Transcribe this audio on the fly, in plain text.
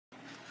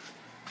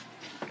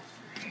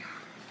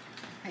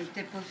Ahí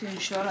te puse un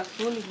short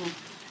azul, hijo.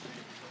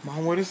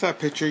 Mom, what is that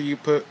picture you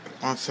put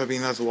on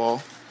Sabina's wall?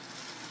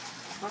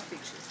 What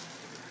picture?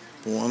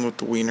 The one with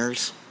the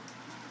wieners.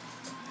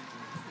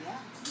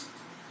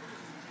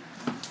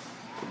 Yeah.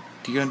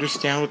 Do you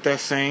understand what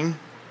that's saying?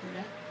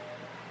 Yeah.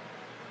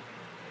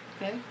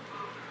 Okay.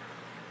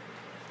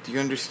 Do you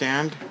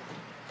understand?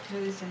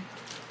 ¿Qué dice?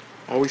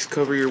 Always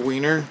cover your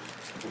wiener.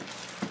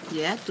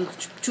 Yeah, tus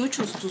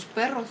chuchos, tus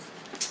perros.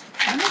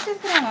 ¿No me estás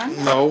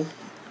grabando? No.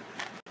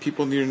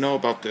 People need to know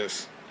about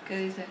this.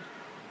 ¿Qué dice?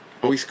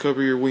 Always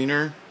cover your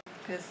wiener.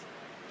 ¿Qué es?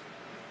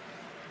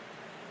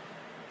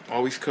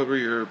 Always cover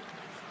your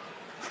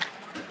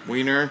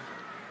wiener.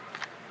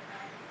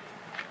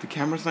 The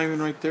camera's not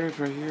even right there, it's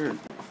right here.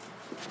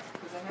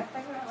 Pues acá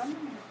está grabando.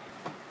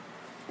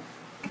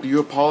 Do you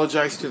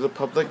apologize to the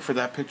public for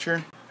that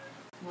picture?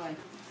 Why?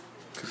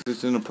 Because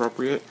it's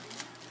inappropriate?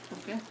 ¿Por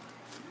qué?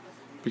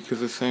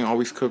 Because it's saying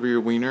always cover your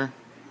wiener?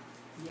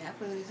 Ya,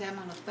 pues así se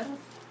llaman los perros.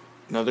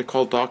 No, they're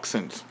called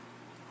dachshunds.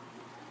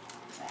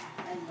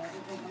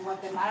 En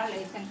Guatemala le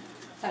dicen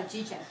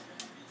salchichas.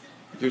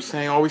 You're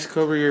saying always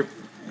cover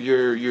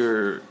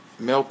your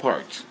male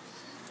parts.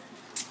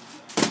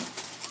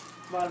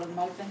 Para los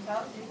mal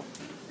pensados, sí.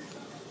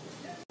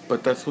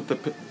 But that's what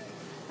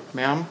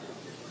ma'am?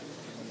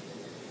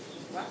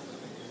 What?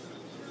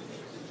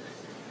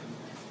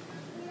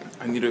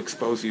 I need to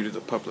expose you to the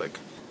public.